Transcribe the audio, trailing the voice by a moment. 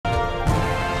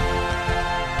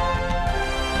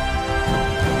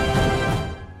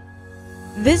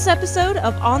This episode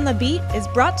of On the Beat is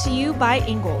brought to you by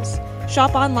Ingles.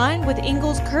 Shop online with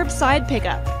Ingles Curbside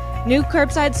Pickup. New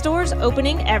curbside stores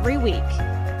opening every week.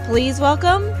 Please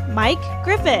welcome Mike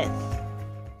Griffith.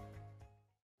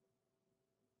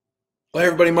 Hi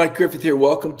everybody, Mike Griffith here.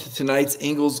 Welcome to tonight's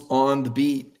Ingles on the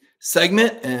Beat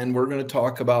segment, and we're going to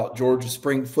talk about Georgia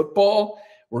spring football.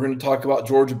 We're going to talk about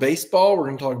Georgia baseball. We're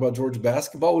going to talk about Georgia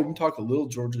basketball. We can talk a little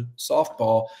Georgia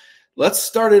softball. Let's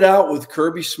start it out with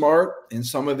Kirby Smart and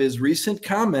some of his recent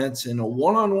comments in a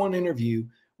one-on-one interview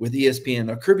with ESPN.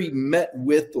 Now, Kirby met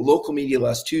with the local media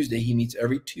last Tuesday. He meets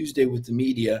every Tuesday with the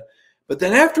media. But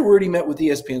then afterward, he met with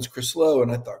ESPN's Chris Lowe,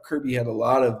 and I thought Kirby had a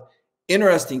lot of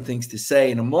interesting things to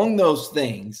say. And among those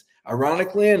things,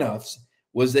 ironically enough,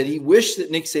 was that he wished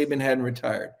that Nick Saban hadn't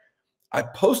retired. I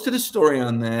posted a story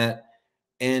on that,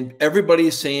 and everybody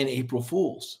is saying April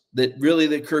Fool's, that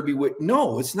Kirby would.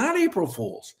 No, it's not April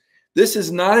Fool's. This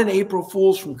is not an April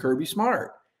Fool's from Kirby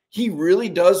Smart. He really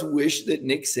does wish that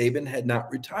Nick Saban had not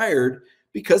retired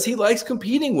because he likes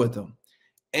competing with him.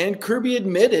 And Kirby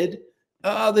admitted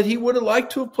that he would have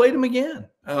liked to have played him again.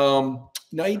 Now,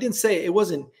 he didn't say it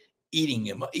wasn't eating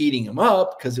him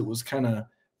up because it was kind of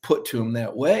put to him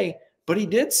that way. But he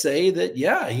did say that,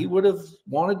 yeah, he would have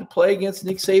wanted to play against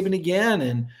Nick Saban again.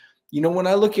 And, when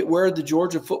I look at where the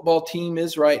Georgia football team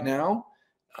is right now,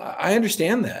 I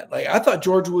understand that. Like, I thought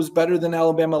Georgia was better than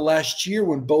Alabama last year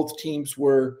when both teams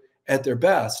were at their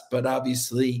best. But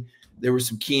obviously, there were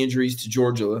some key injuries to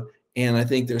Georgia, and I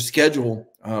think their schedule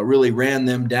really ran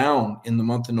them down in the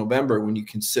month of November when you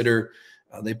consider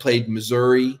they played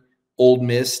Missouri, Ole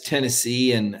Miss,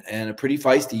 Tennessee, and a pretty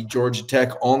feisty Georgia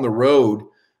Tech on the road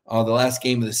the last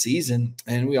game of the season.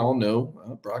 And we all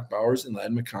know Brock Bowers and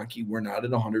Ladd McConkey were not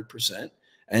at 100%.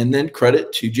 And then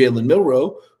credit to Jalen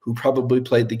Milroe, who probably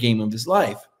played the game of his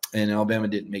life. And Alabama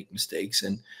didn't make mistakes.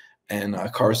 And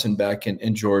Carson Beck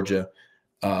and Georgia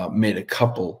made a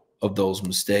couple of those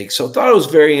mistakes. So I thought it was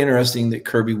very interesting that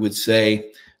Kirby would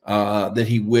say that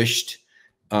he wished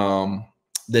that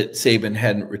Saban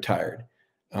hadn't retired,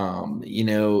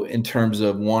 in terms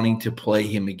of wanting to play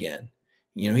him again.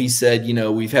 He said,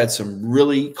 we've had some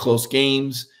really close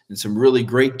games and some really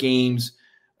great games.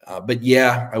 But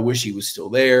yeah, I wish he was still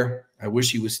there. I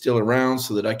wish he was still around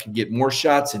so that I could get more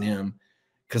shots in him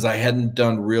because I hadn't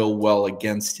done real well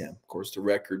against him. Of course, the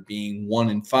record being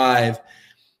 1-5.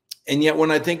 And yet when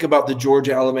I think about the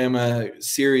Georgia-Alabama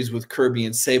series with Kirby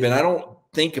and Saban, I don't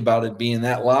think about it being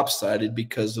that lopsided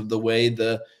because of the way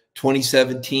the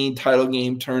 2017 title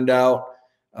game turned out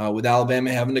with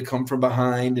Alabama having to come from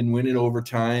behind and win in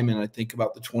overtime. And I think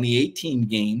about the 2018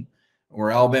 game where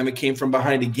Alabama came from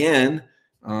behind again,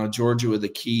 Georgia with a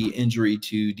key injury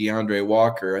to DeAndre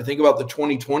Walker. I think about the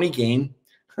 2020 game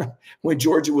when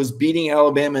Georgia was beating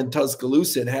Alabama in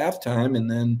Tuscaloosa at halftime, and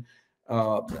then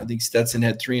I think Stetson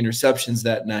had 3 interceptions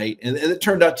that night. And it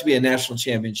turned out to be a national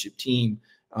championship team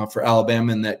for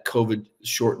Alabama in that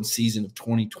COVID-shortened season of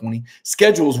 2020.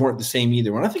 Schedules weren't the same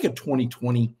either. When I think of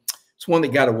 2020, it's one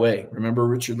that got away. Remember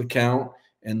Richard LeCount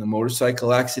and the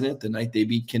motorcycle accident the night they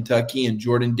beat Kentucky, and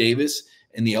Jordan Davis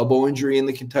and the elbow injury in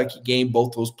the Kentucky game,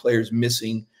 both those players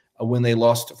missing when they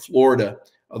lost to Florida.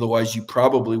 Otherwise, you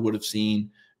probably would have seen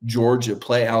Georgia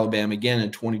play Alabama again in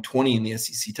 2020 in the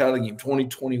SEC title game.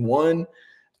 2021,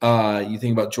 you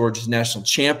think about Georgia's national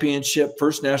championship,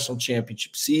 first national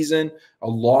championship season, a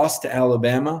loss to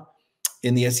Alabama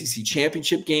in the SEC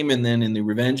championship game, and then in the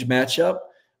revenge matchup,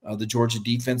 the Georgia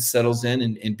defense settles in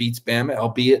and beats Bama,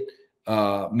 albeit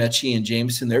Mechie and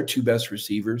Jameson, their 2 best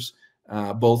receivers,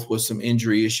 both with some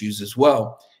injury issues as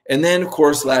well. And then, of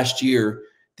course, last year,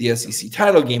 the SEC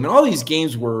title game. And all these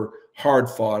games were hard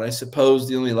fought. I suppose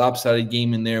the only lopsided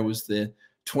game in there was the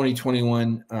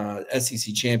 2021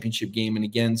 SEC championship game. And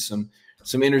again, some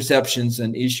interceptions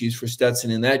and issues for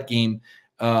Stetson in that game.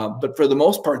 But for the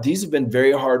most part, these have been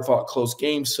very hard fought, close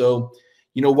games. So,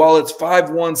 while it's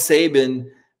 5-1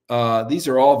 Saban, these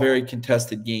are all very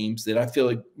contested games that I feel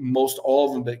like most all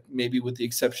of them, but maybe with the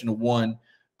exception of one,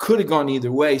 could have gone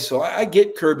either way. So I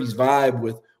get Kirby's vibe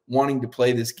with wanting to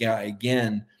play this guy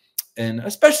again. And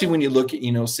especially when you look at,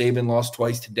 Saban lost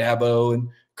twice to Dabo, and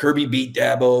Kirby beat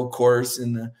Dabo, of course,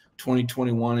 in the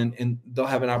 2021. And they'll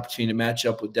have an opportunity to match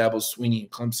up with Dabo Swinney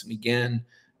and Clemson again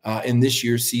in this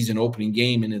year's season opening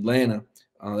game in Atlanta.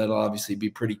 That'll obviously be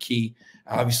pretty key.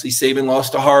 Obviously, Saban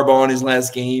lost to Harbaugh in his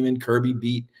last game, and Kirby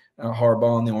beat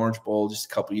Harbaugh in the Orange Bowl just a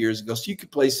couple of years ago. So you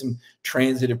could play some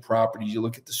transitive properties. You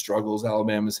look at the struggles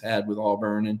Alabama's had with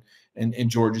Auburn, and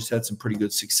Georgia's had some pretty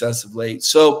good success of late.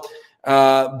 So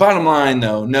bottom line,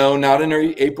 though, no, not an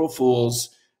April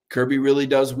Fool's. Kirby really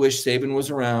does wish Saban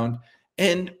was around.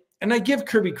 And And I give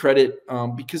Kirby credit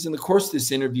because in the course of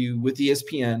this interview with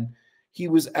ESPN, he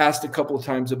was asked a couple of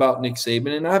times about Nick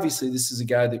Saban. And obviously, this is a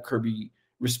guy that Kirby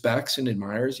respects and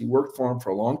admires. He worked for him for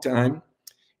a long time,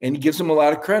 and he gives him a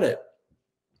lot of credit.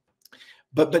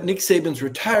 But Nick Saban's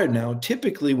retired now.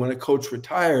 Typically, when a coach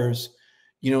retires,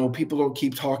 people don't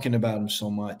keep talking about him so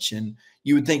much. And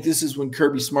you would think this is when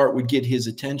Kirby Smart would get his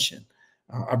attention.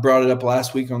 I brought it up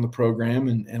last week on the program,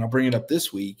 and I'll bring it up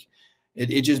this week.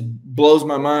 It just blows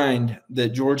my mind that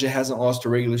Georgia hasn't lost a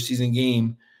regular season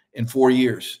game in 4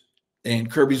 years.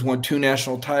 And Kirby's won 2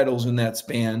 national titles in that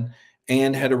span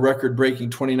and had a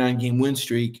record-breaking 29-game win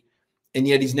streak, and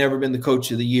yet he's never been the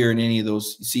coach of the year in any of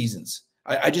those seasons.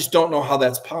 I just don't know how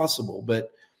that's possible.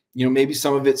 But, maybe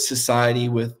some of it's society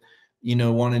with,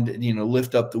 wanting to,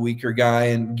 lift up the weaker guy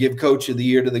and give coach of the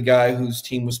year to the guy whose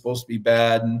team was supposed to be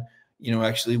bad and,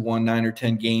 actually won 9 or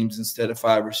 10 games instead of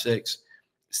 5 or 6.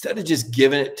 Instead of just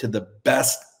giving it to the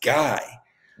best guy.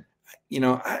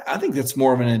 I think that's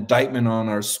more of an indictment on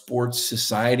our sports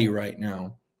society right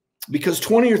now. Because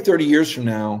 20 or 30 years from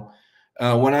now,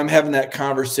 when I'm having that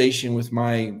conversation with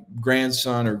my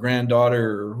grandson or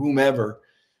granddaughter or whomever,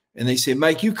 and they say,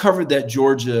 Mike, you covered that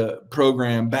Georgia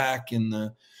program back in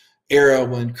the era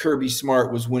when Kirby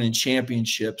Smart was winning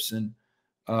championships. And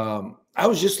I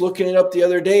was just looking it up the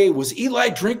other day. Was Eli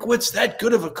Drinkwitz that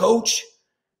good of a coach?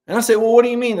 And I say, well, what do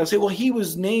you mean? They'll say, well, he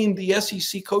was named the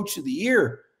SEC Coach of the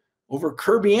Year over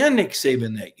Kirby and Nick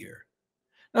Saban that year.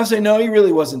 And I'll say, no, he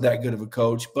really wasn't that good of a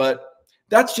coach, but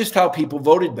that's just how people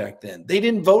voted back then. They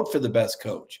didn't vote for the best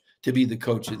coach to be the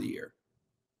coach of the year.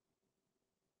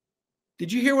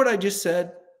 Did you hear what I just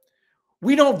said?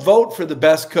 We don't vote for the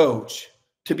best coach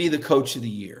to be the coach of the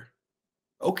year.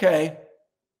 Okay.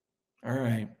 All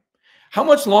right. How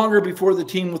much longer before the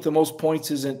team with the most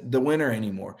points isn't the winner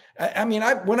anymore?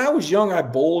 When I was young, I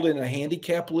bowled in a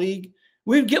handicap league.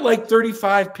 We'd get like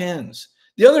 35 pins.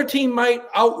 The other team might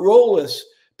outroll us,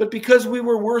 but because we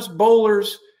were worse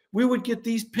bowlers, we would get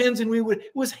these pins, and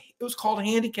it was called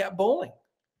handicap bowling.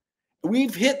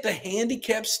 We've hit the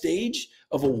handicap stage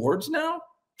of awards now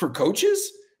for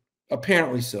coaches?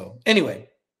 Apparently so. Anyway,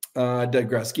 I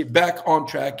digress. Get back on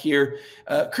track here.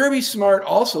 Kirby Smart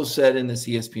also said in this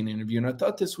ESPN interview, and I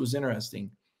thought this was interesting.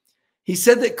 He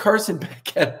said that Carson Beck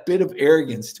had a bit of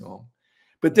arrogance to him,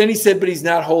 but then he said, but he's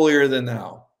not holier than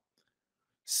thou.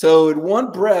 So in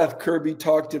one breath, Kirby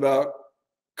talked about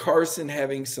Carson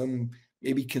having some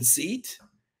maybe conceit,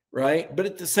 right? But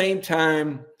at the same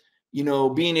time,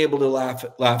 being able to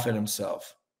laugh at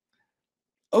himself.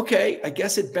 Okay, I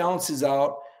guess it balances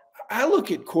out. I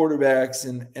look at quarterbacks,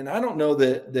 and I don't know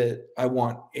that I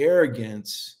want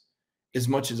arrogance as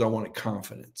much as I want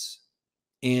confidence.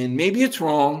 And maybe it's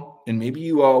wrong, and maybe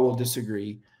you all will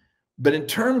disagree. But in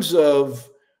terms of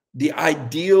the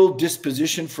ideal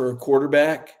disposition for a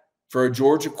quarterback, for a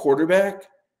Georgia quarterback,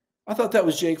 I thought that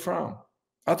was Jake Fromm.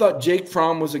 I thought Jake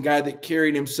Fromm was a guy that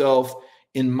carried himself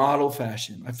in model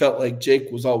fashion. I felt like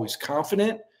Jake was always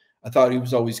confident. I thought he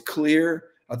was always clear.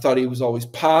 I thought he was always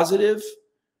positive.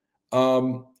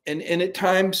 And at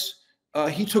times,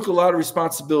 he took a lot of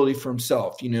responsibility for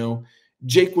himself.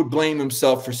 Jake would blame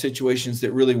himself for situations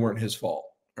that really weren't his fault,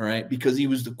 all right, because he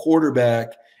was the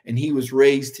quarterback and he was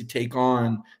raised to take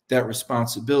on that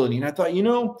responsibility. And I thought,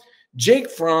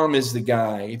 Jake Fromm is the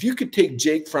guy. If you could take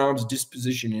Jake Fromm's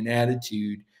disposition and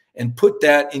attitude and put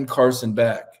that in Carson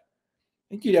Beck, I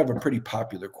think you'd have a pretty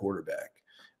popular quarterback.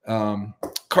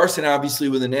 Carson, obviously,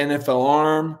 with an NFL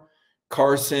arm.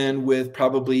 Carson with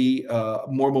probably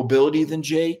more mobility than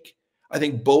Jake. I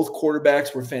think both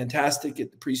quarterbacks were fantastic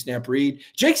at the pre-snap read.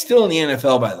 Jake's still in the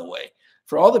NFL, by the way.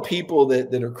 For all the people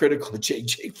that are critical of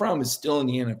Jake Fromm is still in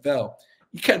the NFL.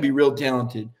 You got to be real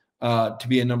talented to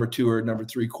be a number 2 or number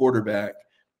 3 quarterback.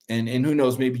 And who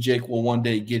knows, maybe Jake will one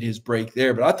day get his break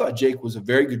there. But I thought Jake was a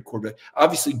very good quarterback.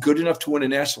 Obviously good enough to win a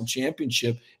national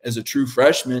championship as a true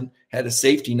freshman, had a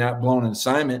safety not blown an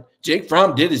assignment. Jake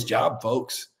Fromm did his job,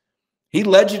 folks. He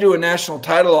led you to a national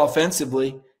title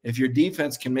offensively if your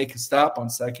defense can make a stop on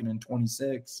 2nd and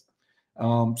 26.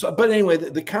 But anyway,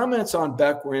 the comments on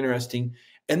Beck were interesting.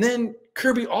 And then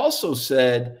Kirby also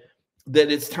said that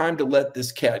it's time to let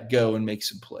this cat go and make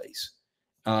some plays.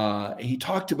 He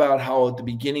talked about how at the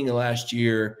beginning of last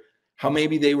year, how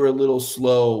maybe they were a little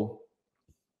slow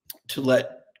to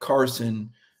let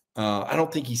Carson, I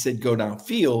don't think he said go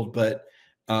downfield, but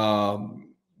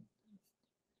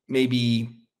maybe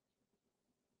 –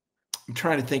 I'm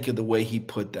trying to think of the way he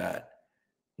put that.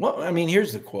 Well,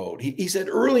 here's the quote. He said,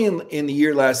 early in the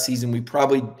year last season, we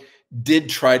probably did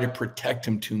try to protect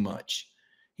him too much.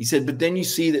 He said, but then you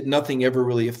see that nothing ever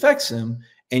really affects him,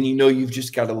 and you've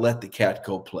just got to let the cat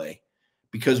go play.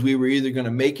 because we were either going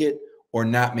to make it or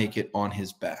not make it on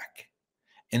his back.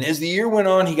 And as the year went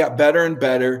on, he got better and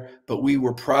better, but we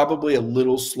were probably a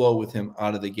little slow with him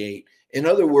out of the gate. In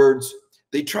other words,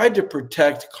 they tried to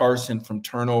protect Carson from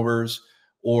turnovers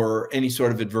or any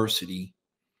sort of adversity.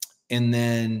 And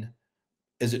then,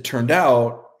 as it turned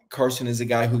out, Carson is a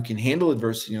guy who can handle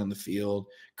adversity on the field.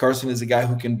 Carson is a guy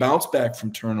who can bounce back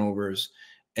from turnovers.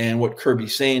 And what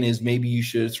Kirby's saying is maybe you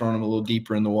should have thrown him a little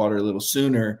deeper in the water a little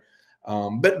sooner.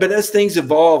 But as things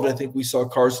evolved, I think we saw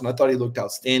Carson. I thought he looked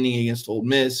outstanding against Ole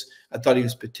Miss. I thought he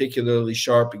was particularly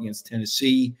sharp against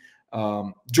Tennessee.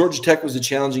 Georgia Tech was a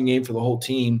challenging game for the whole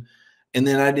team. And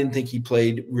then I didn't think he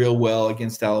played real well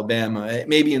against Alabama,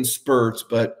 maybe in spurts,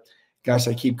 but gosh,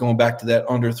 I keep going back to that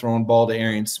underthrown ball to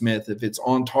Arian Smith. If it's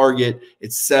on target,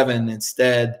 it's 7.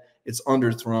 Instead, it's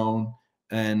underthrown,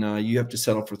 and you have to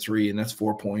settle for 3, and that's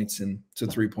 4 points, and it's a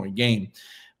 3-point game.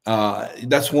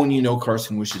 That's one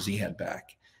Carson wishes he had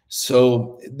back.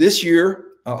 So this year,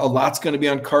 a lot's going to be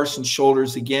on Carson's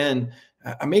shoulders again.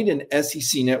 I made an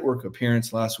SEC Network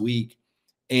appearance last week,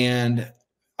 and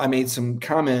I made some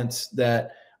comments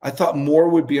that I thought more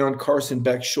would be on Carson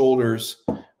Beck's shoulders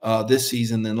this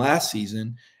season than last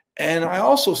season. And I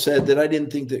also said that I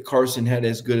didn't think that Carson had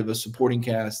as good of a supporting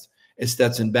cast as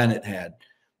Stetson Bennett had.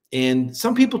 And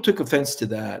some people took offense to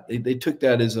that. They took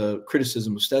that as a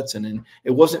criticism of Stetson, and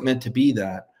it wasn't meant to be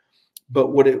that. But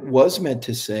what it was meant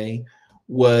to say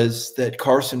was that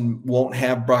Carson won't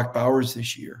have Brock Bowers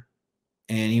this year,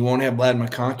 and he won't have Ladd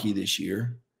McConkey this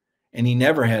year, and he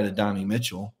never had a Donnie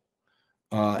Mitchell,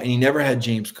 and he never had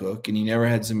James Cook, and he never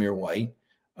had Zamir White.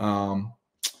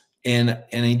 And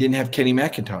he didn't have Kenny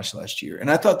McIntosh last year. And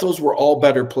I thought those were all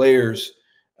better players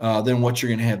than what you're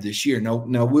going to have this year.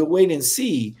 Now we'll wait and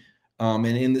see. And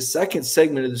in the second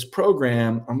segment of this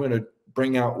program, I'm going to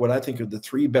bring out what I think are the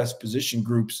 3 best position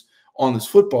groups on this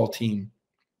football team.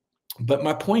 But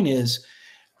my point is,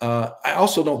 I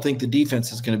also don't think the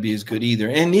defense is going to be as good either.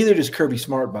 And neither does Kirby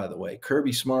Smart, by the way.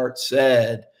 Kirby Smart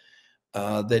said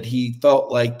that he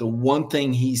felt like the one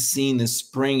thing he's seen this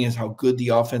spring is how good the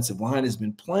offensive line has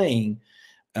been playing,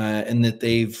 and that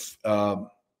they've got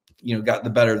the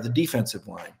better of the defensive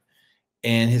line.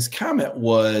 And his comment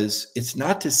was, it's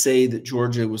not to say that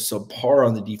Georgia was subpar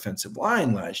on the defensive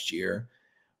line last year.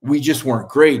 We just weren't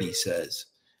great, he says.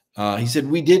 He said,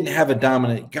 we didn't have a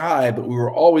dominant guy, but we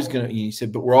were always going to, he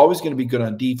said, but we're always going to be good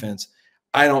on defense.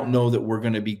 I don't know that we're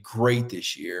going to be great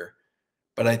this year,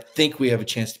 but I think we have a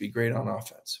chance to be great on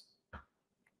offense.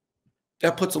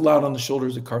 That puts a lot on the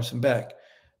shoulders of Carson Beck.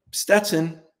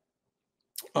 Stetson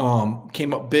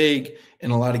came up big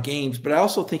in a lot of games, but I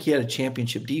also think he had a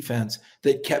championship defense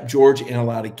that kept Georgia in a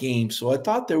lot of games. So I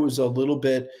thought there was a little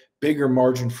bit bigger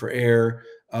margin for error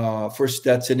for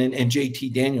Stetson and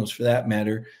JT Daniels, for that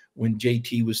matter, when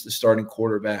JT was the starting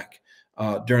quarterback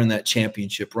during that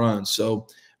championship run. So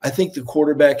I think the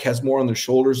quarterback has more on their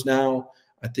shoulders now.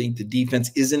 I think the defense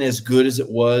isn't as good as it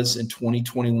was in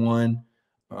 2021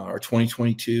 or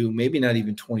 2022, maybe not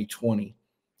even 2020.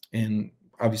 And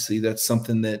obviously that's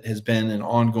something that has been an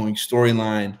ongoing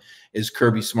storyline, as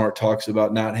Kirby Smart talks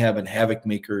about not having havoc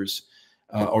makers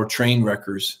or train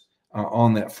wreckers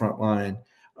on that front line.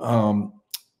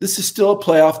 This is still a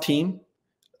playoff team.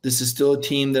 This is still a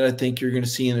team that I think you're going to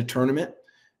see in a tournament,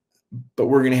 but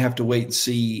we're going to have to wait and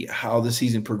see how the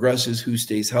season progresses, who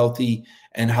stays healthy,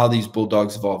 and how these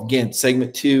Bulldogs evolve. Again,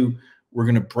 segment 2, we're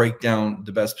going to break down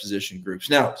the best position groups.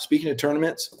 Now, speaking of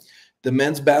tournaments, the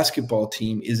men's basketball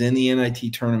team is in the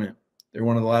NIT Tournament. They're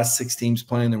one of the last 6 teams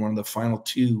playing. They're one of the final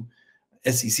 2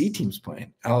 SEC teams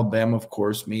playing. Alabama, of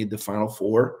course, made the Final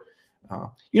 4.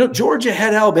 Georgia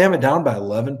had Alabama down by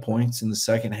 11 points in the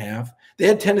second half. They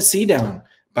had Tennessee down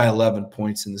by 11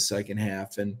 points in the second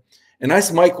half. And I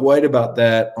asked Mike White about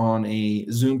that on a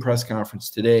Zoom press conference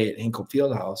today at Hinkle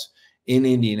Fieldhouse in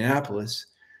Indianapolis.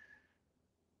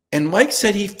 And Mike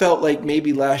said he felt like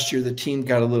maybe last year the team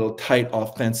got a little tight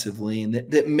offensively, and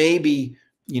that maybe,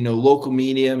 local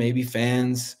media, maybe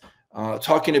fans,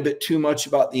 talking a bit too much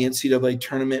about the NCAA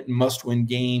tournament and must-win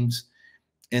games,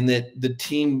 and that the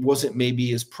team wasn't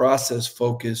maybe as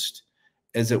process-focused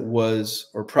as it was,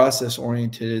 or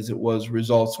process-oriented as it was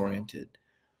results-oriented.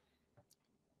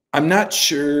 I'm not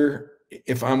sure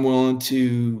if I'm willing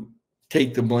to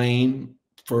take the blame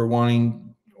for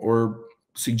wanting or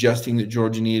suggesting that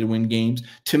Georgia needed to win games.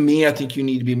 To me, I think you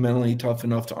need to be mentally tough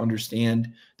enough to understand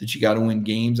that you got to win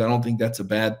games. I don't think that's a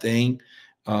bad thing.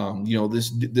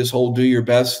 This whole do your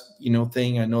best,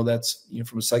 thing. I know that's,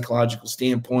 from a psychological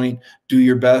standpoint, do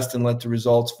your best and let the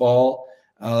results fall.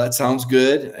 That sounds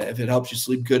good if it helps you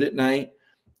sleep good at night,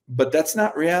 but that's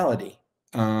not reality.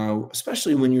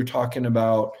 Especially when you're talking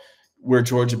about where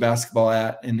Georgia basketball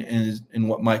at and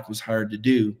what Mike was hired to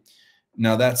do.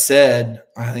 Now, that said,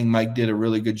 I think Mike did a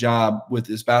really good job with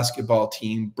his basketball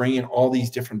team, bringing all these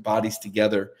different bodies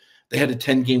together. They had a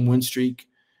 10-game win streak.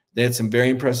 They had some very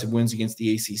impressive wins against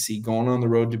the ACC, going on the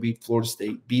road to beat Florida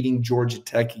State, beating Georgia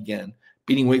Tech again,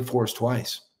 beating Wake Forest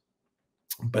twice.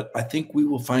 But I think we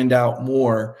will find out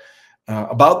more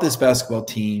about this basketball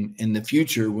team in the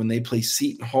future when they play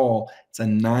Seton Hall. It's a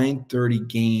 9:30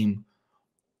 game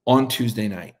on Tuesday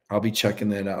night. I'll be checking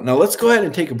that out. Now, let's go ahead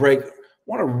and take a break. I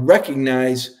want to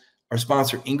recognize our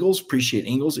sponsor, Ingles. Appreciate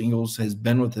Ingles. Ingles has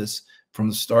been with us from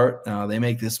the start. They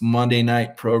make this Monday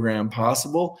night program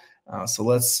possible. So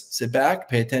let's sit back,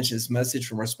 pay attention to this message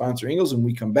from our sponsor, Ingles. When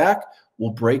we come back,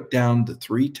 we'll break down the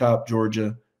 3 top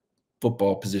Georgia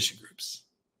football position groups.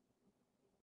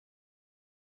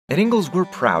 At Ingles, we're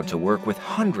proud to work with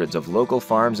hundreds of local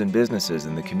farms and businesses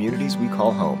in the communities we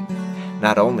call home.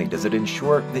 Not only does it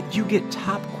ensure that you get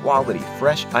top-quality,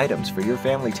 fresh items for your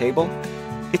family table,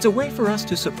 it's a way for us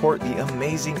to support the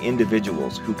amazing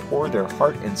individuals who pour their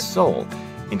heart and soul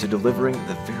into delivering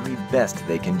the very best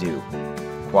they can do.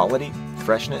 Quality,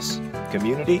 freshness,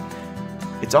 community,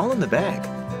 it's all in the bag.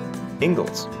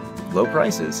 Ingles, low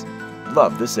prices,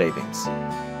 love the savings.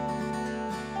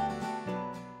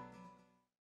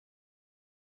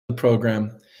 The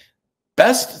program,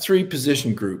 best 3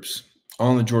 position groups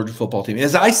on the Georgia football team.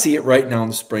 As I see it right now in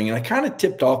the spring, and I kind of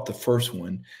tipped off the first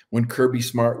one when Kirby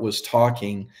Smart was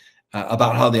talking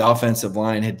about how the offensive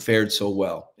line had fared so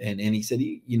well. And he said,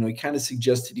 he kind of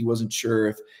suggested he wasn't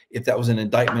sure if that was an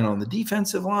indictment on the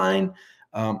defensive line.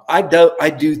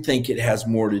 I do think it has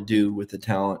more to do with the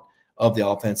talent of the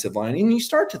offensive line. And you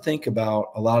start to think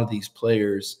about a lot of these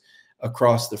players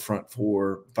across the front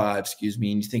 4-5,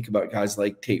 and you think about guys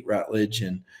like Tate Ratledge,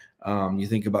 and you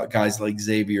think about guys like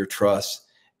Xavier Truss.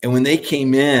 And when they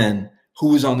came in, who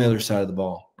was on the other side of the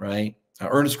ball, right?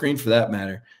 Ernest Green, for that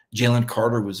matter. Jalen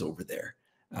Carter was over there.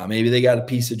 Maybe they got a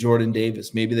piece of Jordan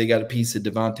Davis. Maybe they got a piece of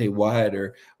Devontae Wyatt,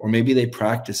 or maybe they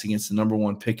practice against the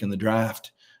 #1 pick in the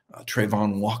draft,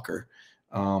 Trayvon Walker.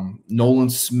 Nolan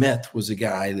Smith was a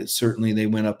guy that certainly they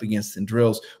went up against in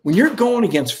drills. When you're going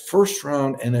against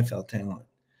first-round NFL talent,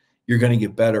 you're going to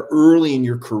get better early in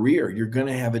your career. You're going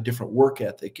to have a different work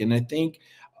ethic. And I think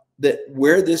that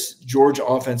where this Georgia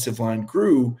offensive line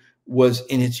grew was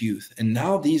in its youth. And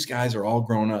now these guys are all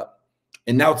grown up.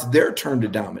 And now it's their turn to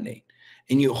dominate.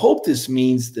 And you hope this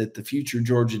means that the future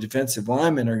Georgia defensive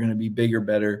linemen are going to be bigger,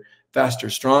 better, faster,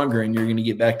 stronger, and you're going to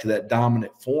get back to that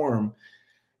dominant form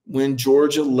when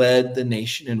Georgia led the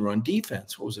nation in run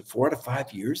defense. What was it, 4 out of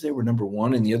 5 years they were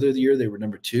 #1, and the other year they were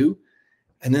 #2.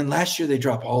 And then last year they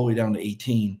dropped all the way down to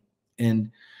 18. And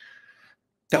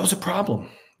that was a problem,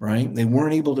 right? They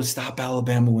weren't able to stop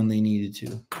Alabama when they needed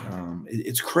to.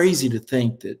 It's crazy to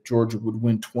think that Georgia would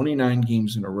win 29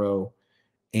 games in a row.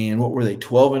 And what were they,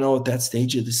 12-0 at that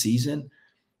stage of the season?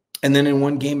 And then in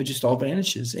one game, it just all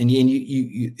vanishes. And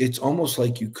it's almost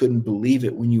like you couldn't believe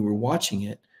it when you were watching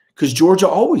it, because Georgia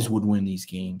always would win these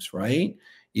games, right?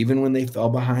 Even when they fell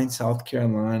behind South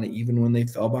Carolina, even when they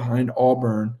fell behind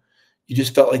Auburn, you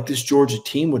just felt like this Georgia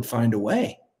team would find a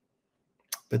way.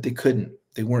 But they couldn't.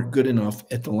 They weren't good enough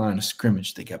at the line of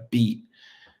scrimmage. They got beat.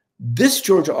 This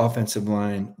Georgia offensive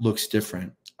line looks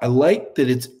different. I like that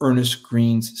it's Ernest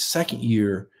Green's second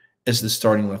year as the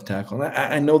starting left tackle. And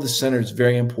I know the center is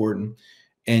very important.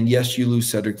 And yes, you lose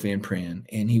Cedric Van Pran.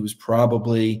 And he was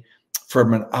probably,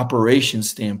 from an operations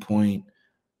standpoint,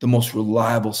 the most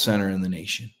reliable center in the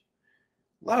nation.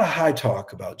 A lot of high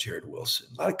talk about Jared Wilson.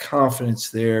 A lot of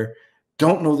confidence there.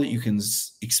 Don't know that you can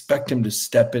expect him to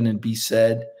step in and be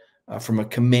said from a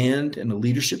command and a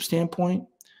leadership standpoint.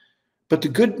 But the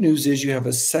good news is you have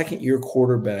a second-year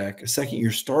quarterback, a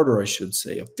second-year starter, I should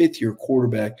say, a fifth-year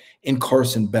quarterback in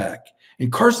Carson Beck.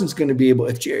 And Carson's going to be able,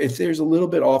 if there's a little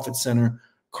bit off at center,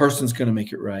 Carson's going to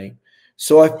make it right.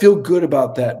 So I feel good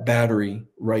about that battery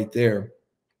right there.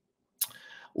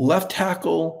 Left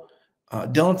tackle,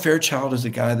 Dylan Fairchild is a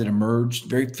guy that emerged,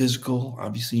 very physical,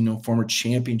 obviously, former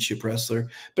championship wrestler.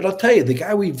 But I'll tell you, the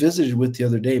guy we visited with the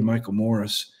other day, Michael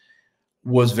Morris,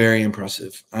 was very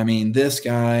impressive. I mean, this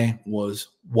guy was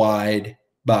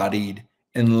wide-bodied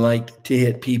and liked to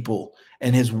hit people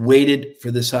and has waited for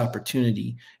this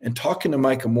opportunity. And talking to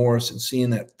Michael Morris and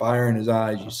seeing that fire in his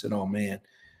eyes, you said, oh, man,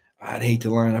 I'd hate to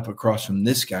line up across from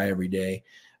this guy every day.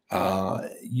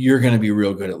 You're going to be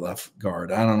real good at left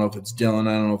guard. I don't know if it's Dylan.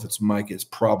 I don't know if it's Mike. It's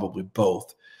probably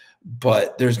both.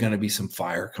 But there's going to be some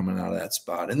fire coming out of that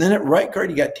spot. And then at right guard,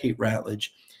 you got Tate Ratledge.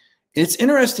 It's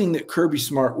interesting that Kirby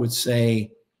Smart would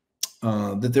say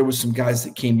that there was some guys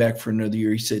that came back for another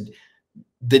year. He said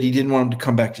that he didn't want them to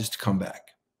come back just to come back.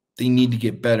 they need to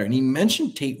get better. And he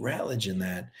mentioned Tate Ratledge in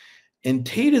that. And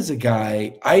Tate is a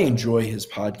guy, I enjoy his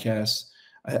podcasts.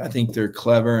 I think they're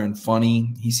clever and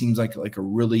funny. He seems like a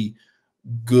really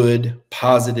good,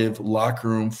 positive locker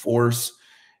room force.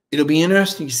 It'll be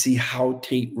interesting to see how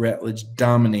Tate Ratledge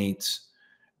dominates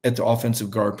at the offensive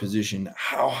guard position.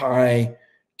 How high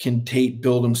can Tate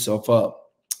build himself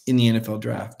up in the NFL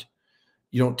draft?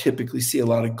 You don't typically see a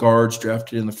lot of guards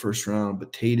drafted in the first round,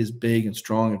 but Tate is big and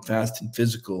strong and fast and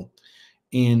physical,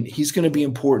 and he's going to be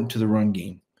important to the run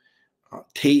game.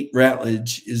 Tate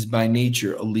Ratledge is by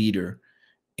nature a leader,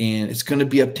 and it's going to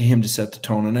be up to him to set the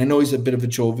tone. And I know he's a bit of a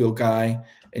jovial guy,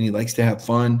 and he likes to have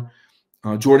fun.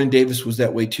 Jordan Davis was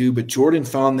that way too, but Jordan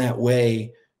found that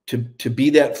way to be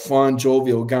that fun,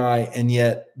 jovial guy and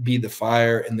yet be the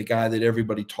fire and the guy that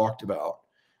everybody talked about.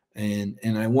 And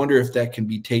I wonder if that can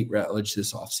be Tate Ratledge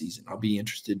this offseason. I'll be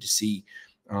interested to see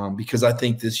because I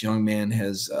think this young man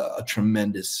has a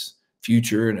tremendous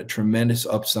future and a tremendous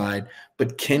upside.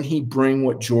 But can he bring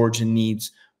what Georgia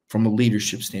needs from a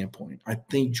leadership standpoint? I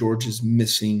think Georgia's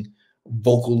missing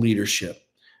vocal leadership.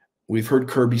 We've heard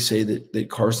Kirby say that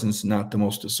Carson's not the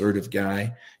most assertive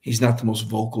guy. He's not the most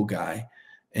vocal guy.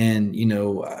 And, you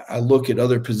know, I look at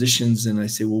other positions and I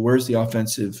say, well, where's the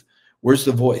offensive? Where's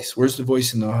the voice? Where's the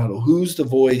voice in the huddle? Who's the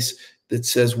voice that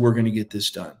says we're going to get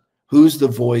this done? Who's the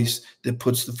voice that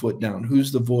puts the foot down?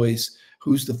 Who's the voice?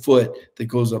 Who's the foot that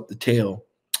goes up the tail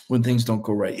when things don't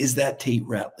go right? Is that Tate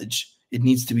Ratledge? It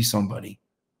needs to be somebody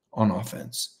on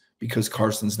offense because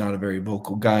Carson's not a very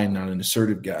vocal guy and not an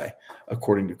assertive guy,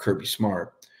 according to Kirby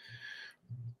Smart.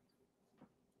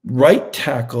 Right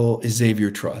tackle is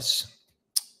Xavier Truss.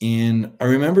 And I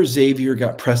remember Xavier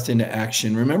got pressed into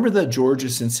action. Remember the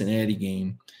Georgia-Cincinnati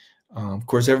game? Of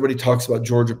course, everybody talks about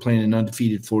Georgia playing an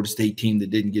undefeated Florida State team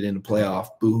that didn't get into playoff.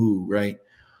 Boo-hoo, right?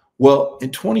 Well, in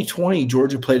 2020,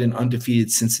 Georgia played an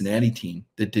undefeated Cincinnati team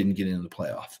that didn't get into the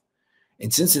playoff.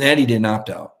 And Cincinnati didn't opt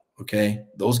out, okay?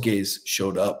 Those guys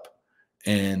showed up,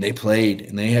 and they played,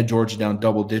 and they had Georgia down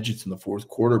double digits in the fourth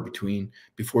quarter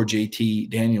before JT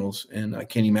Daniels and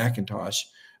Kenny McIntosh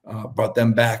brought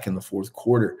them back in the fourth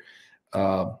quarter.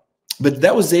 But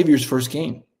that was Xavier's first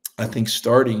game, I think,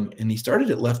 starting. And he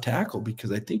started at left tackle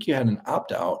because I think you had an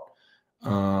opt-out,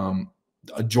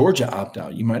 a Georgia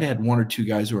opt-out. You might have had one or two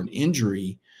guys who were an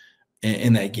injury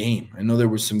in that game. I know there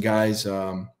were some guys.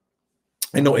 I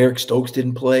know Eric Stokes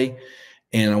didn't play.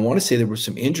 And I want to say there were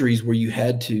some injuries where you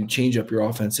had to change up your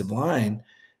offensive line.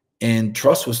 And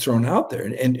Truss was thrown out there.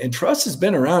 And Truss has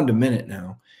been around a minute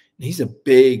now. He's a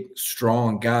big,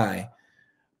 strong guy.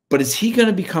 But is he going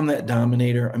to become that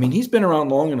dominator? I mean, he's been around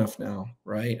long enough now,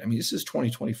 right? I mean, this is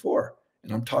 2024,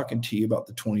 and I'm talking to you about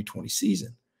the 2020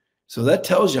 season. So that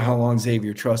tells you how long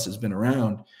Xavier Truss has been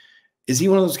around. Is he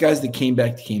one of those guys that came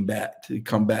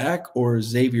back, or is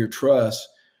Xavier Truss,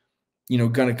 you know,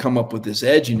 going to come up with this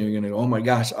edge, and you're going to go, oh my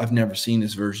gosh, I've never seen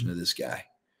this version of this guy.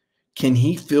 Can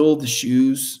he fill the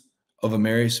shoes of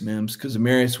Amarius Mims? Because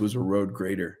Amarius was a road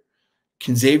grader.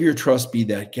 Can Xavier Truss be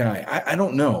that guy? I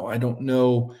don't know. I don't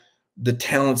know the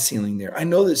talent ceiling there. I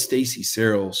know that Stacey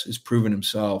Searles has proven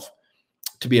himself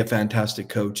to be a fantastic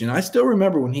coach. And I still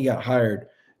remember when he got hired,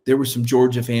 there were some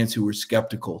Georgia fans who were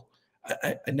skeptical.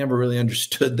 I never really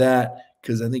understood that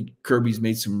because I think Kirby's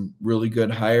made some really good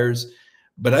hires.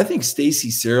 But I think Stacey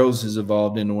Searles has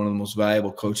evolved into one of the most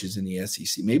valuable coaches in the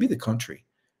SEC, maybe the country,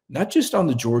 not just on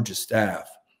the Georgia staff.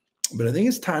 But I think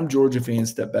it's time Georgia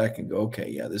fans step back and go, okay,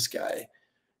 yeah, this guy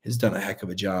has done a heck of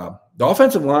a job. The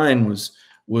offensive line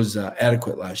was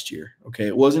adequate last year. Okay,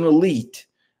 it wasn't elite.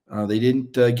 They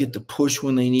didn't get the push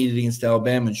when they needed against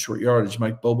Alabama in short yardage.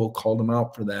 Mike Bobo called them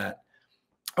out for that.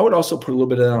 I would also put a little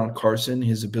bit of that on Carson,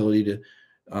 his ability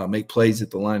to make plays at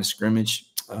the line of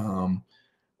scrimmage.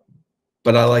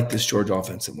 But I like this Georgia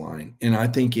offensive line, and I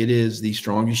think it is the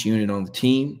strongest unit on the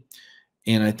team.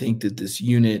 And I think that this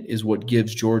unit is what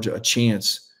gives Georgia a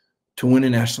chance to win a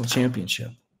national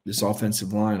championship. This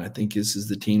offensive line, I think this is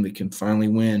the team that can finally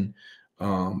win,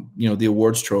 the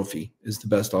awards trophy is the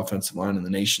best offensive line in the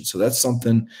nation. So that's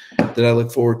something that I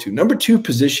look forward to. Number two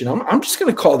position, I'm just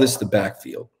going to call this the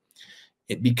backfield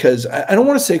because I don't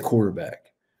want to say quarterback,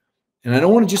 and I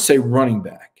don't want to just say running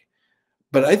back.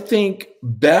 But I think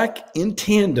back in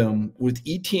tandem with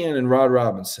Etienne and Rod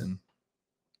Robinson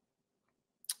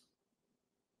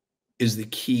is the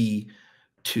key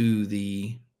to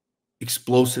the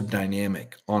explosive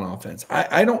dynamic on offense.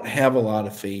 I don't have a lot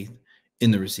of faith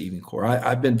in the receiving corps.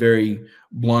 I've been very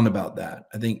blunt about that.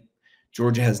 I think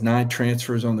Georgia has 9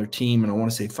 transfers on their team, and I want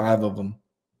to say 5 of them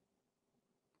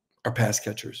are pass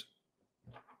catchers.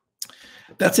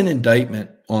 That's an indictment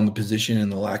on the position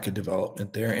and the lack of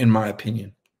development there, in my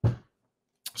opinion.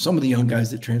 Some of the young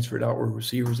guys that transferred out were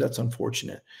receivers. That's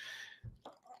unfortunate.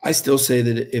 I still say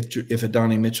that if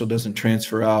Adonai Mitchell doesn't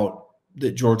transfer out,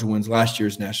 that Georgia wins last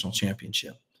year's national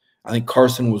championship. I think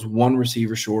Carson was one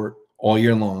receiver short all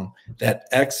year long. That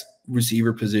X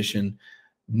receiver position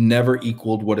never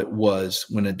equaled what it was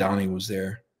when Adonai was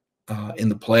there in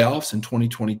the playoffs in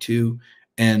 2022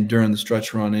 and during the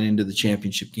stretch run and into the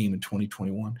championship game in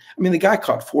 2021. I mean, the guy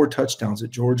caught 4 touchdowns at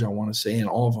Georgia, I want to say, and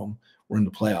all of them were in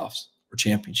the playoffs or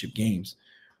championship games.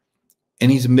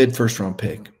 And he's a mid-first round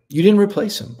pick. You didn't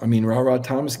replace him. I mean, Rod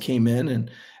Thomas came in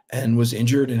and was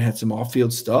injured and had some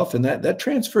off-field stuff, and that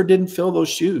transfer didn't fill those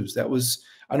shoes. That was,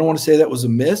 I don't want to say that was a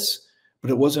miss, but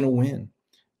it wasn't a win.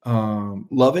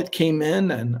 Lovett came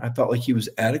in, and I felt like he was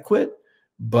adequate,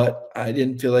 but I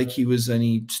didn't feel like he was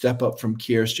any step up from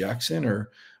Kearis Jackson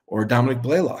or Dominic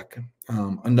Blaylock.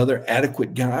 Another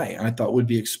adequate guy I thought would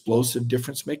be explosive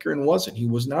difference maker, and wasn't. He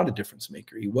was not a difference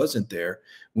maker. He wasn't there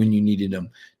when you needed him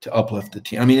to uplift the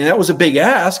team. I mean, that was a big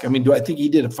ask. I mean, do I think he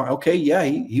did a fine? Okay, yeah,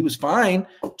 he was fine.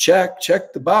 Check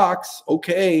the box.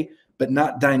 But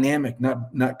not dynamic,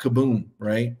 not kaboom,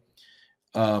 right?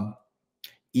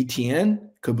 Etienne,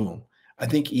 kaboom. I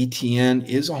think Etienne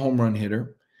is a home run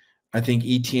hitter. I think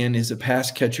Etienne is a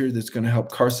pass catcher that's going to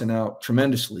help Carson out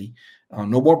tremendously.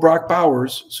 No more Brock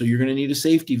Bowers, so you're going to need a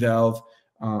safety valve.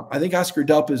 I think Oscar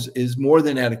Delp is more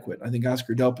than adequate. I think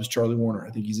Oscar Delp is Charlie Warner. I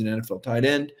think he's an NFL tight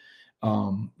end,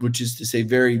 which is to say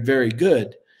very, very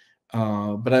good.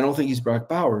 But I don't think he's Brock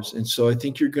Bowers. And so I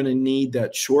think you're going to need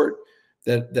that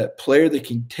that player that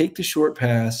can take the short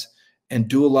pass and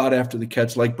do a lot after the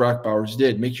catch like Brock Bowers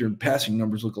did. Make your passing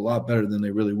numbers look a lot better than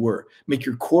they really were. Make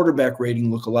your quarterback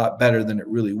rating look a lot better than it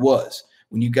really was.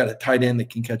 When you've got a tight end that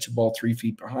can catch a ball 3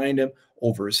 feet behind him,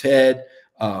 over his head,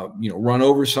 run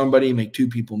over somebody, make 2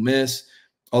 people miss,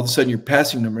 all of a sudden your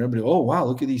passing number, everybody, oh, wow,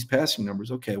 look at these passing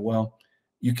numbers. Okay, well,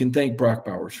 you can thank Brock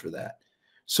Bowers for that.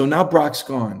 So now Brock's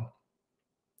gone,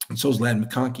 and so is Ladd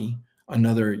McConkey,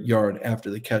 another yard after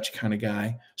the catch kind of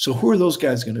guy. So who are those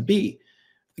guys going to be?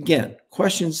 Again,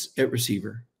 questions at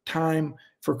receiver. Time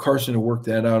for Carson to work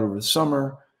that out over the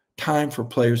summer. Time for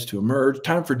players to emerge,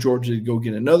 time for Georgia to go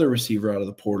get another receiver out of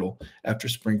the portal after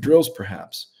spring drills,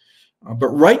 perhaps. But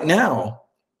right now,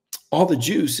 all the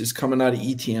juice is coming out of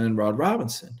Etienne and Rod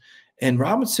Robinson. And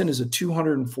Robinson is a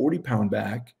 240-pound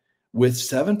back with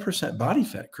 7% body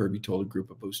fat, Kirby told a group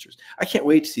of boosters. I can't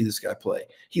wait to see this guy play.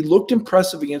 He looked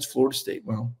impressive against Florida State.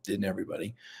 Well, didn't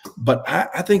everybody. But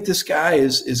I think this guy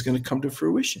is going to come to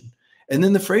fruition. And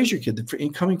then the Frazier kid, the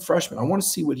incoming freshman, I want to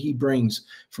see what he brings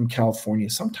from California.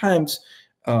 Sometimes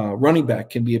running back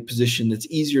can be a position that's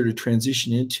easier to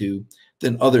transition into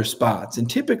than other spots. And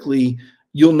typically,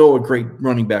 you'll know a great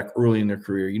running back early in their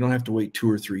career. You don't have to wait 2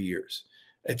 or 3 years.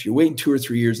 If you're waiting 2 or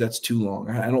 3 years, that's too long.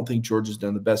 I don't think Georgia's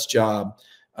done the best job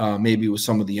maybe with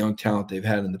some of the young talent they've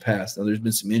had in the past. Now, there's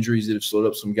been some injuries that have slowed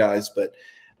up some guys, but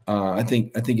I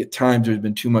think at times there's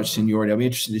been too much seniority. I'll be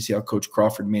interested to see how Coach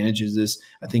Crawford manages this.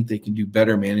 I think they can do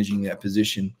better managing that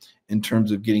position in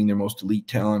terms of getting their most elite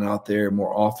talent out there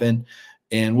more often.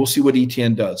 And we'll see what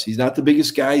Etienne does. He's not the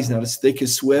biggest guy. He's not as thick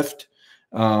as Swift,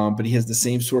 but he has the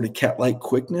same sort of cat-like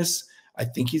quickness. I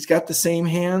think he's got the same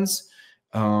hands.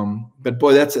 But,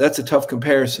 boy, that's a tough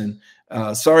comparison.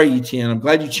 Sorry, Etienne. I'm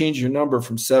glad you changed your number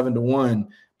from 7 to 1,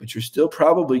 but you're still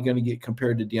probably going to get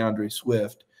compared to DeAndre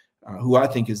Swift, who I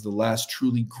think is the last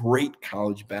truly great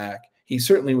college back. He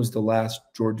certainly was the last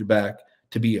Georgia back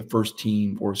to be a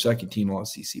first-team or second-team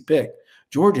All-SEC pick.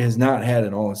 Georgia has not had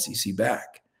an All-SEC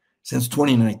back since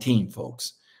 2019,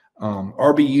 folks.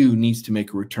 RBU needs to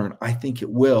make a return. I think it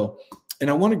will. And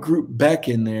I want to group Beck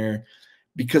in there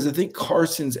because I think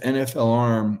Carson's NFL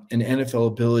arm and NFL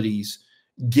abilities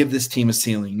give this team a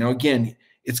ceiling. Now, again,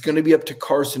 it's going to be up to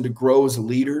Carson to grow as a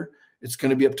leader. It's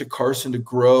going to be up to Carson to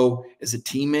grow as a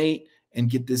teammate and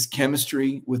get this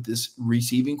chemistry with this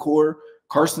receiving core.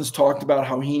 Carson's talked about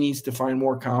how he needs to find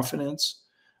more confidence.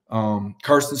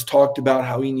 Carson's talked about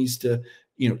how he needs to,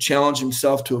 challenge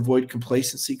himself to avoid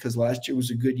complacency because last year was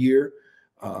a good year.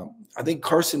 I think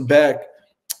Carson Beck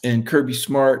and Kirby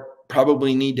Smart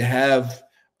probably need to have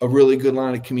a really good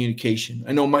line of communication.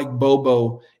 I know Mike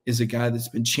Bobo is a guy that's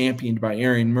been championed by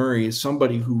Aaron Murray as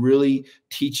somebody who really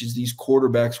teaches these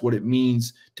quarterbacks what it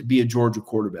means to be a Georgia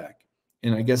quarterback.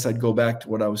 And I guess I'd go back to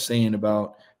what I was saying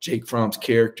about Jake Fromm's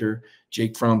character,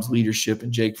 Jake Fromm's leadership,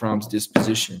 and Jake Fromm's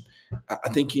disposition. I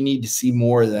think you need to see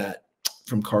more of that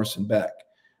from Carson Beck.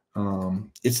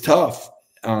 It's tough.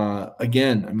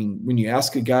 Again, I mean, when you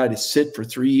ask a guy to sit for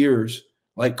 3 years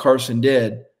like Carson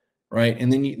did, right,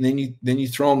 and then you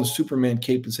throw him the Superman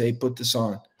cape and say, hey, put this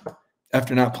on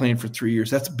after not playing for 3 years,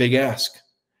 that's a big ask.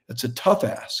 That's a tough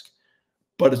ask.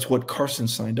 but it's what Carson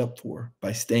signed up for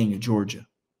by staying at Georgia.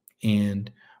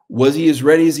 And was he as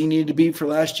ready as he needed to be for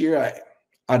last year?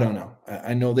 I don't know.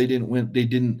 I know they didn't win. They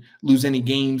didn't lose any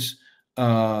games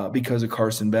because of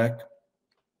Carson Beck,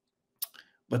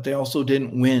 but they also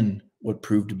didn't win what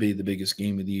proved to be the biggest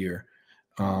game of the year.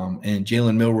 And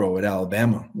Jalen Milroe at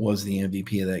Alabama was the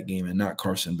MVP of that game and not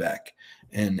Carson Beck.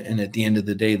 And at the end of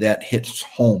the day, that hits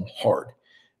home hard.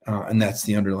 And that's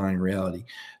the underlying reality.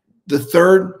 The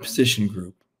third position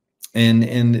group,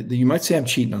 and you might say I'm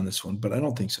cheating on this one, but I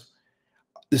don't think so.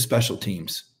 The special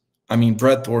teams. I mean,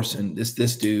 Brett Thorson, this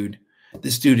dude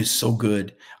is so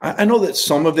good. I know that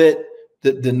some of it,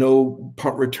 the no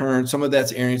punt return, some of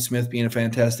that's Arian Smith being a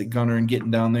fantastic gunner and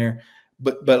getting down there,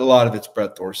 but a lot of it's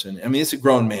Brett Thorson. I mean, it's a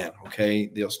grown man, okay?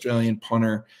 The Australian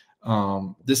punter.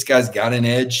 This guy's got an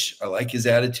edge. I like his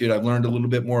attitude. I've learned a little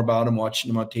bit more about him watching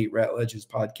him on Tate Ratledge's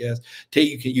podcast.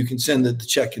 Tate, you can send the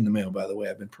check in the mail, by the way.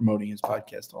 I've been promoting his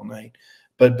podcast all night.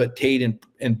 But Tate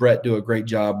and Brett do a great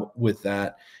job with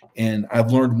that. And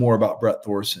I've learned more about Brett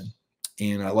Thorson.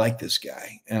 And I like this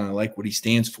guy. And I like what he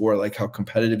stands for. I like how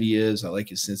competitive he is. I like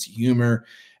his sense of humor.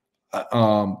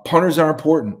 Punters are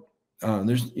important.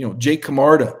 Jake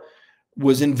Camarda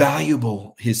was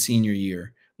invaluable his senior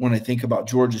year. When I think about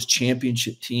Georgia's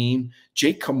championship team,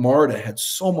 Jake Camarda had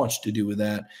so much to do with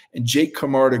that. And Jake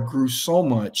Camarda grew so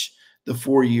much the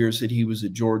 4 years that he was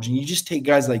at Georgia. And you just take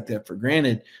guys like that for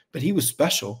granted, but he was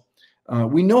special.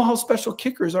 We know how special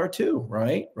kickers are too,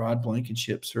 right? Rod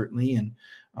Blankenship, certainly. And,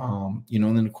 and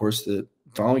then, of course, the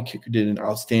following kicker did an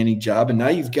outstanding job. And now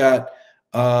you've got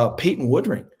Peyton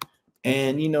Woodring.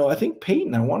 And, I think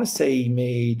Peyton, I want to say he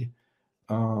made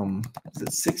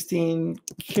 16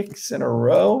 kicks in a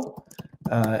row.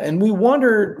 And we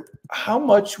wondered how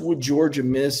much would Georgia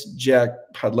miss Jack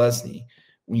Podlesny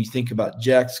when you think about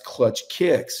Jack's clutch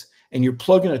kicks and you're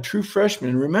plugging a true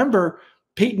freshman. And remember,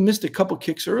 Peyton missed a couple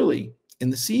kicks early in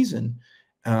the season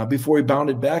before he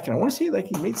bounded back. And I want to say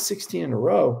he made 16 in a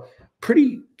row.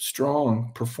 Pretty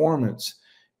strong performance.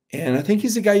 And I think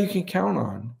he's a guy you can count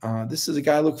on. This is a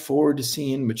guy I look forward to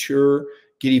seeing mature,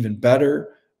 get even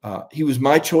better. He was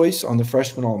my choice on the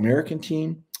freshman All-American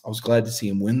team. I was glad to see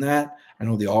him win that. I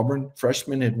know the Auburn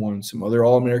freshman had won some other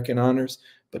All-American honors,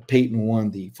 but Peyton won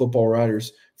the Football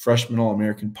Writers freshman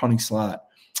All-American punting slot.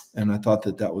 And I thought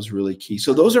that was really key.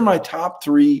 So those are my top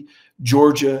 3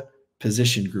 Georgia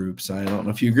position groups. I don't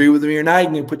know if you agree with me or not. You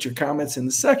can put your comments in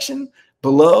the section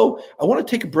below. I want to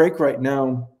take a break right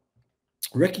now.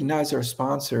 Recognize our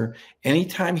sponsor,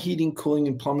 Anytime Heating, Cooling,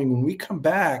 and Plumbing. When we come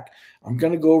back, I'm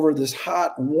going to go over this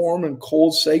hot, warm, and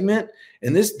cold segment.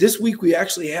 And this week we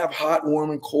actually have hot,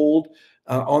 warm, and cold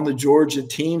on the Georgia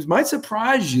teams. Might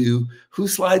surprise you who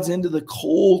slides into the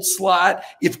cold slot,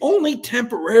 if only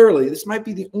temporarily. This might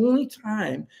be the only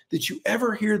time that you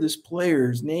ever hear this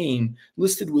player's name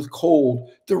listed with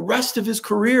cold the rest of his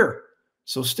career.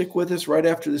 So stick with us right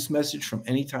after this message from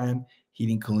Anytime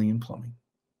Heating, Cooling, and Plumbing.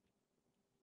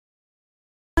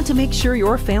 To make sure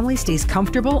your family stays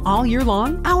comfortable all year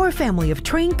long, our family of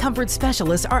trained comfort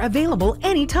specialists are available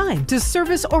anytime to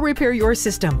service or repair your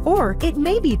system. Or it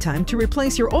may be time to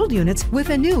replace your old units with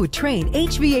a new Trane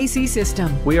HVAC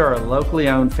system. We are a locally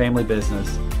owned family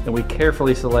business, and we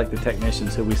carefully select the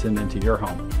technicians who we send into your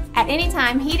home. At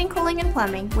Anytime Heating, Cooling, and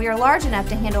Plumbing, we are large enough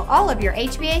to handle all of your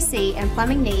HVAC and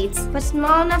plumbing needs, but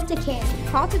small enough to care.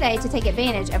 Call today to take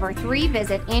advantage of our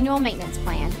 3-visit annual maintenance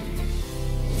plan.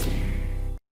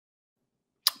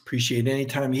 Appreciate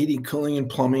Anytime Heating, Cooling, and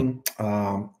Plumbing.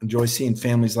 Enjoy seeing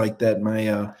families like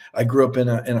that. I grew up in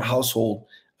a household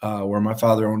where my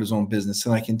father owned his own business,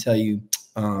 and I can tell you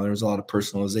there was a lot of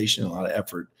personalization, a lot of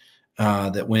effort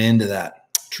that went into that.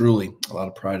 Truly, a lot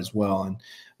of pride as well, and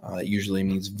it usually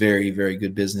means very, very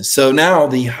good business. So now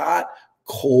the hot,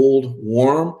 cold,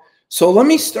 warm. So let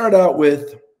me start out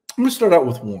with. I'm going to start out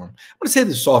with warm. I'm going to say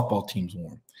the softball team's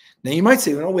warm. Now, you might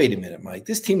say, well, wait a minute, Mike.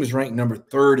 This team is ranked number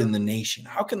 3rd in the nation.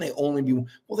 How can they only be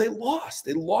 – well, they lost.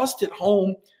 They lost at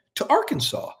home to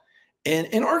Arkansas.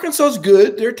 And Arkansas is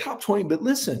good. They're top 20. But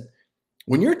listen,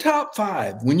 when you're top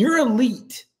 5, when you're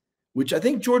elite, which I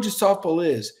think Georgia softball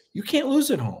is, you can't lose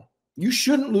at home. You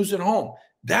shouldn't lose at home.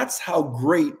 That's how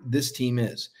great this team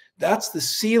is. That's the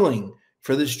ceiling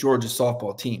for this Georgia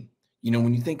softball team.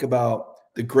 When you think about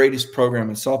the greatest program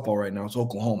in softball right now, it's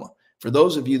Oklahoma. For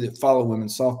those of you that follow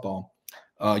women's softball,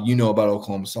 you know about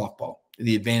Oklahoma softball,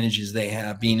 the advantages they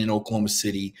have being in Oklahoma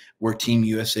City, where Team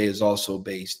USA is also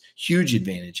based. Huge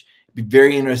advantage. It'd be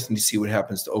very interesting to see what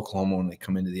happens to Oklahoma when they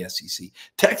come into the SEC.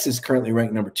 Texas currently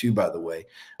ranked number 2, by the way.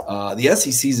 The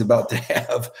SEC is about to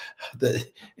have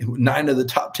 9 of the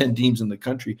top 10 teams in the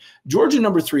country. Georgia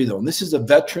number 3, though, and this is a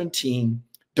veteran team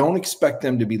Don't expect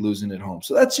them to be losing at home.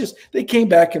 So that's just, they came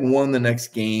back and won the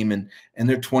next game, and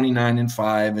they're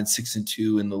 29-5 and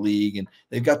 6-2 in the league, and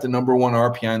they've got the number 1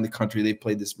 RPI in the country. They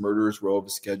played this murderous row of a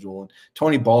schedule, and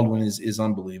Tony Baldwin is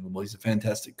unbelievable. He's a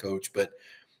fantastic coach, but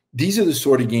these are the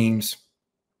sort of games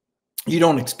you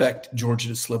don't expect Georgia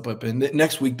to slip up in.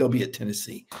 Next week they'll be at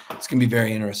Tennessee. It's going to be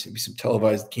very interesting. There'll be some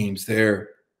televised games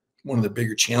there. One of the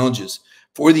bigger challenges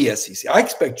for the SEC. I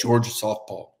expect Georgia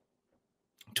softball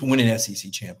to win an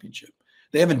SEC championship.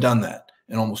 They haven't done that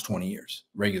in almost 20 years,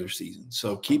 regular season.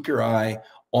 So keep your eye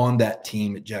on that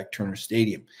team at Jack Turner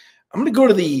Stadium. I'm going to go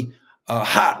to the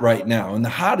hot right now, and the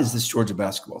hot is this Georgia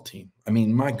basketball team. I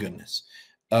mean, my goodness.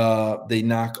 They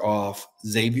knock off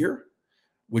Xavier,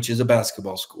 which is a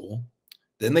basketball school.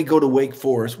 Then they go to Wake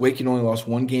Forest. Wake had only lost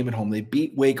 1 game at home. They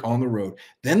beat Wake on the road.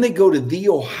 Then they go to The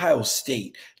Ohio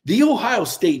State. The Ohio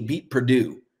State beat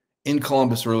Purdue in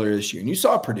Columbus earlier this year. And you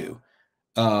saw Purdue.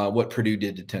 What Purdue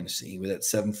did to Tennessee with that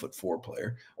 7'4"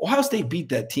 player. Ohio State beat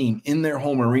that team in their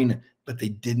home arena, but they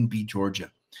didn't beat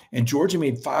Georgia. And Georgia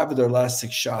made 5 of their last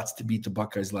 6 shots to beat the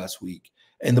Buckeyes last week,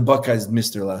 and the Buckeyes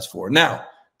missed their last 4. Now,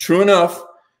 true enough,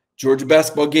 Georgia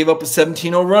basketball gave up a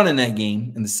 17-0 run in that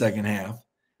game in the second half,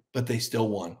 but they still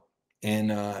won.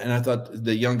 And I thought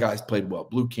the young guys played well.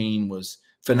 Blue Kane was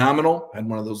phenomenal, had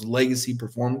one of those legacy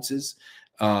performances.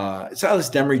 Silas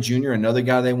Demery Jr., another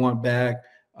guy they want back.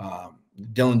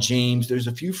 Dylan James. There's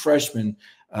a few freshmen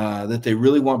that they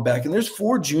really want back. And there's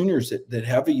 4 juniors that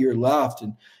have a year left.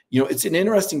 And, it's an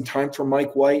interesting time for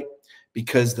Mike White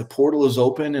because the portal is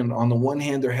open. And on the one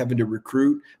hand, they're having to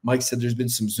recruit. Mike said there's been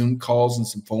some Zoom calls and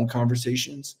some phone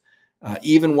conversations,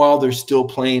 even while they're still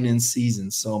playing in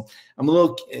season. So I'm a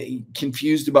little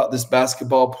confused about this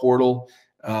basketball portal.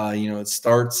 It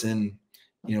starts in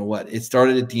it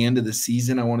started at the end of the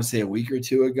season, I want to say a week or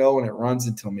 2 ago, and it runs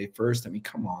until May 1st. I mean,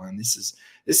 come on, this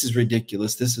is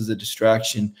ridiculous. This is a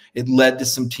distraction. It led to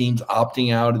some teams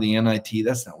opting out of the NIT.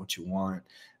 That's not what you want.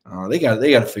 They got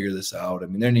to figure this out. I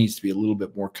mean, there needs to be a little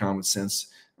bit more common sense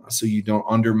so you don't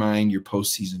undermine your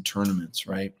postseason tournaments,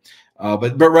 right?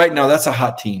 But right now, that's a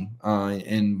hot team.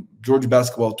 And Georgia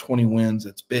basketball, 20 wins.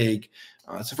 That's big.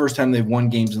 It's the first time they've won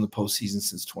games in the postseason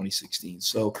since 2016.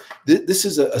 So this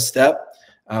is a step.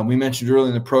 We mentioned earlier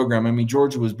in the program, I mean,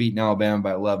 Georgia was beating Alabama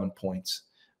by 11 points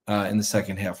in the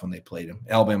second half when they played them.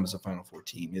 Alabama's a Final Four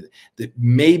team.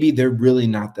 Maybe they're really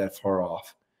not that far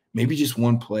off. Maybe just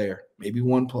one player,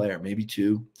 maybe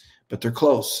 2, but they're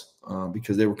close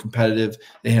because they were competitive.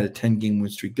 They had a 10-game win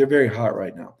streak. They're very hot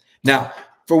right now. Now,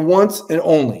 for once and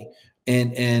only,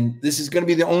 and this is going to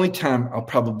be the only time I'll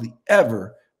probably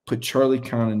ever put Charlie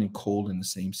Connon and Cold in the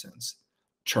same sense.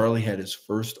 Charlie had his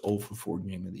first 0-for-4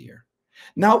 game of the year.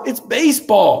 Now, it's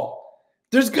baseball.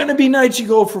 There's going to be nights you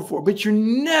go for 4, but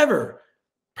you're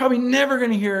probably never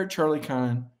going to hear Charlie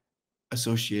Connon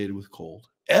associated with Cold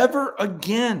ever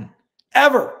again,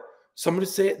 ever. Somebody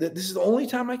say it, that this is the only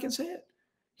time I can say it.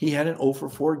 He had an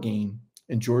 0-for-4 game,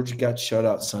 and Georgia got shut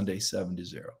out Sunday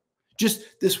 7-0. Just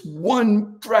this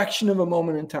one fraction of a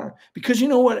moment in time. Because you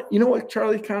know what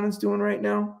Charlie Condon's doing right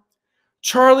now?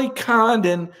 Charlie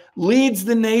Condon leads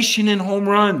the nation in home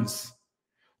runs.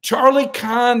 Charlie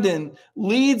Condon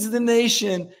leads the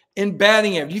nation in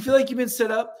batting average. You feel like you've been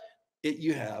set up?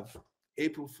 You have.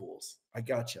 April Fools. I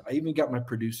got you. I even got my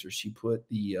producer. She put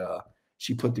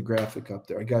the graphic up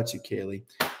there. I got you, Kaylee.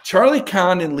 Charlie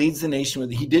Condon leads the nation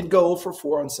with it. He did go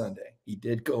 0-for-4 on Sunday.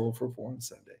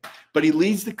 But he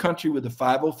leads the country with a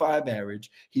 5.05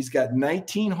 average. He's got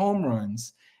 19 home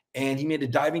runs, and he made a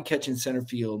diving catch in center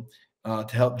field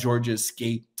to help Georgia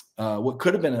escape what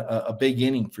could have been a big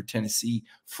inning for Tennessee.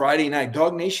 Friday night,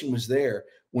 DawgNation was there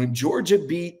when Georgia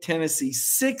beat Tennessee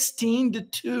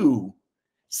 16-2.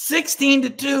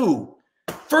 16-2.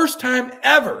 First time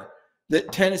ever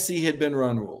that Tennessee had been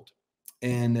run ruled.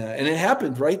 And it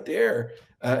happened right there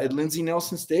at Lindsey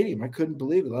Nelson Stadium. I couldn't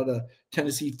believe it. A lot of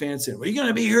Tennessee fans said, "Are you going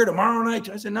to be here tomorrow night?"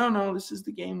 I said, no, this is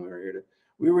the game we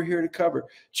were here to cover.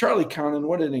 Charlie Connon,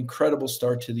 what an incredible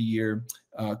start to the year.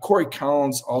 Corey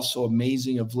Collins, also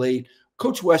amazing of late.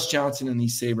 Coach Wes Johnson in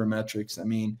these sabermetrics, I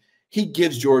mean, he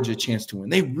gives Georgia a chance to win.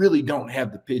 They really don't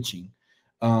have the pitching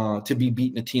to be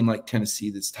beating a team like Tennessee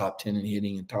that's top 10 in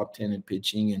hitting and top 10 in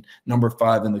pitching and number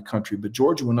 5 in the country. But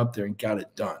Georgia went up there and got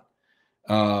it done.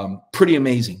 Pretty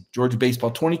amazing. Georgia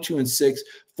baseball, 22-6,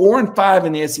 4-5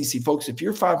 in the SEC. Folks, if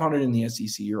you're 500 in the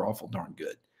SEC, you're awful darn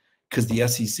good because the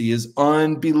SEC is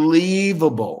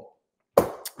unbelievable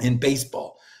in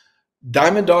baseball.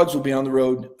 Diamond Dogs will be on the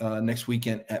road next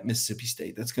weekend at Mississippi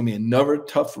State. That's going to be another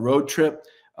tough road trip.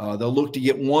 They'll look to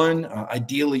get one,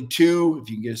 ideally two. If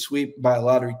you can get a sweep, buy a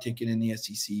lottery ticket in the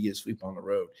SEC, you get a sweep on the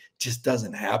road. It just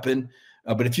doesn't happen.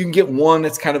 But if you can get one,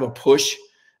 that's kind of a push.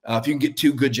 If you can get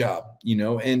two, good job, you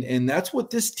know, and that's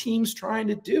what this team's trying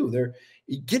to do.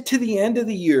 You get to the end of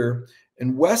the year,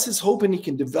 and Wes is hoping he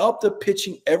can develop the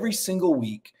pitching every single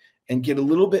week and get a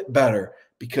little bit better,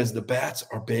 because the bats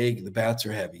are big, the bats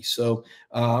are heavy. So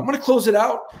I'm going to close it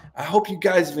out. I hope you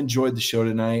guys have enjoyed the show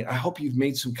tonight. I hope you've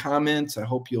made some comments. I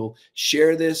hope you'll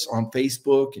share this on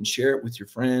Facebook and share it with your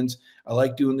friends. I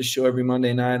like doing the show every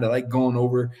Monday night. I like going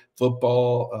over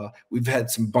football. We've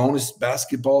had some bonus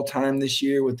basketball time this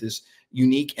year with this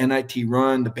unique NIT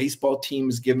run. The baseball team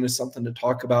has given us something to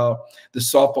talk about. The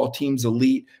softball team's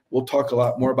elite. We'll talk a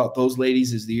lot more about those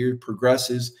ladies as the year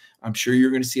progresses. I'm sure you're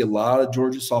going to see a lot of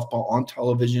Georgia softball on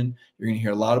television. You're going to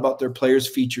hear a lot about their players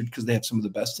featured, because they have some of the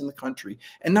best in the country.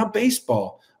 And now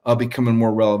baseball becoming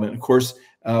more relevant. Of course,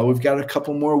 we've got a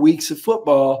couple more weeks of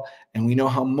football, and we know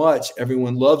how much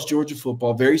everyone loves Georgia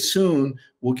football. Very soon,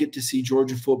 we'll get to see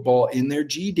Georgia football in their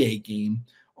G-Day game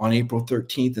on April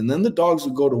 13th. And then the Dogs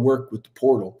will go to work with the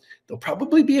portal. There'll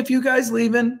probably be a few guys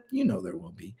leaving. You know there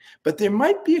will be. But there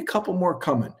might be a couple more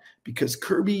coming, because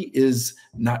Kirby is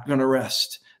not going to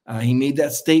rest. He made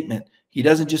that statement. He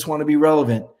doesn't just want to be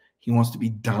relevant. He wants to be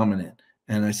dominant.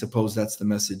 And I suppose that's the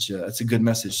message. It's a good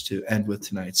message to end with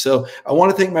tonight. So I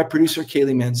want to thank my producer,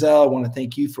 Kaylee Manziel. I want to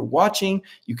thank you for watching.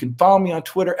 You can follow me on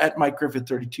Twitter at Mike Griffith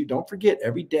 32. Don't forget,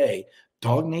 every day,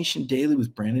 DawgNation Daily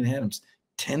with Brandon Adams,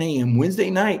 10 a.m. Wednesday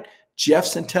night, Jeff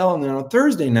Santel. And then on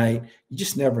Thursday night, you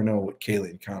just never know what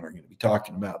Kaylee and Connor are going to be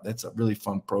talking about. That's a really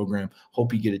fun program.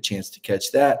 Hope you get a chance to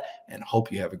catch that, and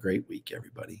hope you have a great week,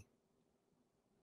 everybody.